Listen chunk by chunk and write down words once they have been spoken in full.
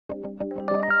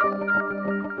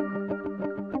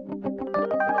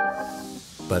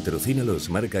Patrocínalos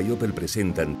Marca y Opel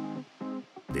presentan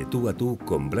De tú a tú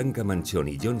con Blanca Manchón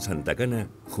y Jon Santacana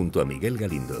junto a Miguel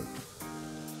Galindo.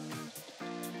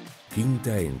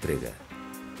 Quinta entrega.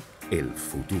 El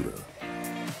futuro.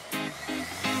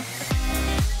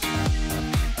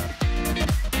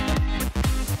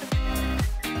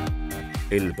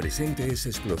 El presente es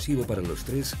explosivo para los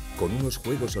tres con unos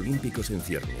Juegos Olímpicos en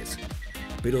ciernes.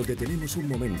 Pero detenemos un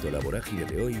momento la vorágine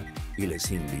de hoy y les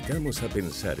invitamos a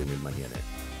pensar en el mañana.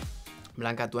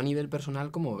 Blanca, tú a nivel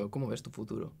personal, ¿cómo ves tu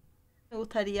futuro? Me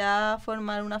gustaría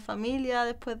formar una familia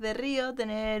después de Río,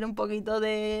 tener un poquito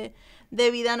de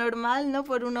vida normal, ¿no?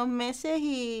 Por unos meses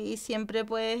y siempre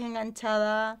pues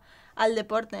enganchada al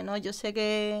deporte, ¿no? Yo sé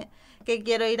que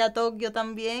quiero ir a Tokio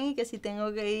también y que si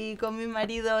tengo que ir con mi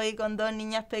marido y con 2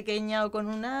 niñas pequeñas o con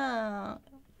una,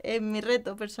 es mi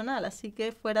reto personal, así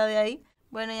que fuera de ahí.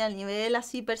 Bueno, y a nivel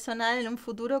así personal, en un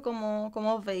futuro, ¿cómo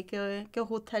os veis? ¿Qué os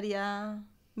gustaría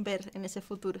ver en ese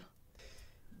futuro?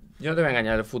 Yo no te voy a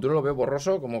engañar, el futuro lo veo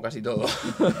borroso como casi todo.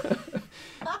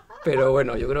 Pero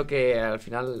bueno, yo creo que al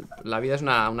final la vida es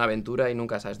una aventura y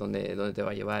nunca sabes dónde te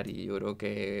va a llevar. Y yo creo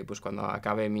que pues cuando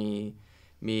acabe mi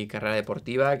carrera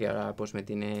deportiva, que ahora pues me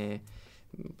tiene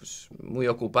pues, muy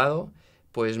ocupado,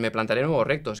 pues me plantearé nuevos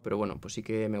retos. Pero bueno, pues sí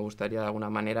que me gustaría de alguna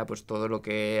manera pues todo lo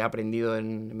que he aprendido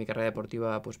en mi carrera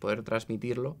deportiva pues poder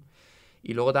transmitirlo.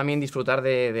 Y luego también disfrutar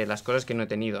de las cosas que no he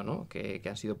tenido, ¿no? Que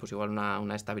han sido pues igual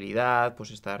una estabilidad,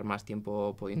 pues estar más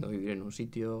tiempo pudiendo vivir en un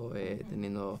sitio,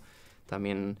 teniendo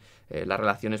también las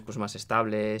relaciones pues más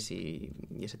estables y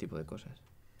ese tipo de cosas.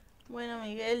 Bueno,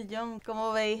 Miguel, Jon,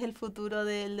 ¿cómo veis el futuro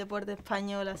del deporte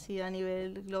español así a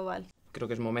nivel global? Creo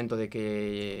que es momento de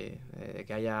que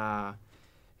haya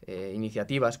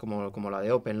iniciativas como la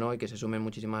de Opel, ¿no? Y que se sumen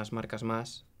muchísimas marcas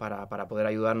más para poder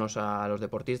ayudarnos a los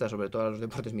deportistas, sobre todo a los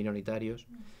deportes minoritarios,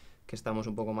 que estamos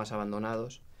un poco más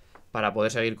abandonados, para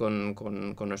poder seguir con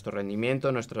nuestro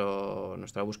rendimiento,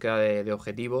 nuestra búsqueda de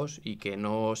objetivos y que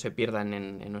no se pierdan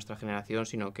en nuestra generación,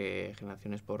 sino que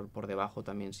generaciones por debajo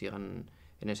también sigan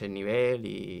en ese nivel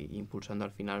y impulsando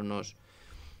al final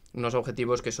unos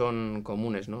objetivos que son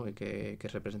comunes, ¿no? Y que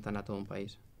representan a todo un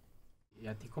país. ¿Y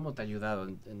a ti cómo te ha ayudado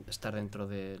en estar dentro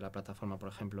de la plataforma, por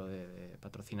ejemplo, de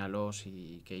Patrocínalos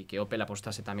y que Opel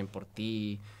apostase también por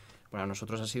ti? Para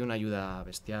nosotros ha sido una ayuda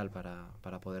bestial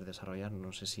para poder desarrollar.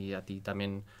 No sé si a ti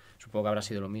también, supongo que habrá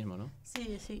sido lo mismo, ¿no?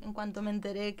 Sí. En cuanto me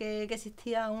enteré que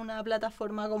existía una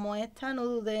plataforma como esta, no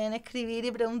dudé en escribir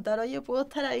y preguntar, oye, ¿puedo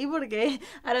estar ahí? Porque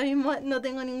ahora mismo no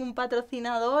tengo ningún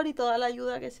patrocinador y toda la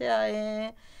ayuda que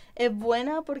sea es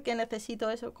buena porque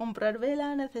necesito eso, comprar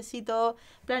velas, necesito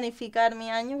planificar mi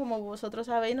año. Como vosotros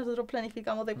sabéis, nosotros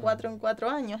planificamos de 4 en 4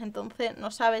 años, entonces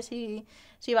no sabes si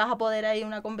vas a poder ir a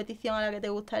una competición a la que te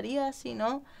gustaría, si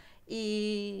no.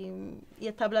 Y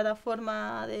esta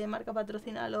plataforma de marca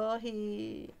Patrocínalos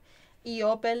y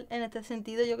Opel, en este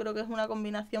sentido, yo creo que es una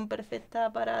combinación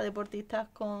perfecta para deportistas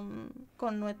con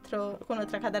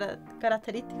nuestras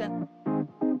características.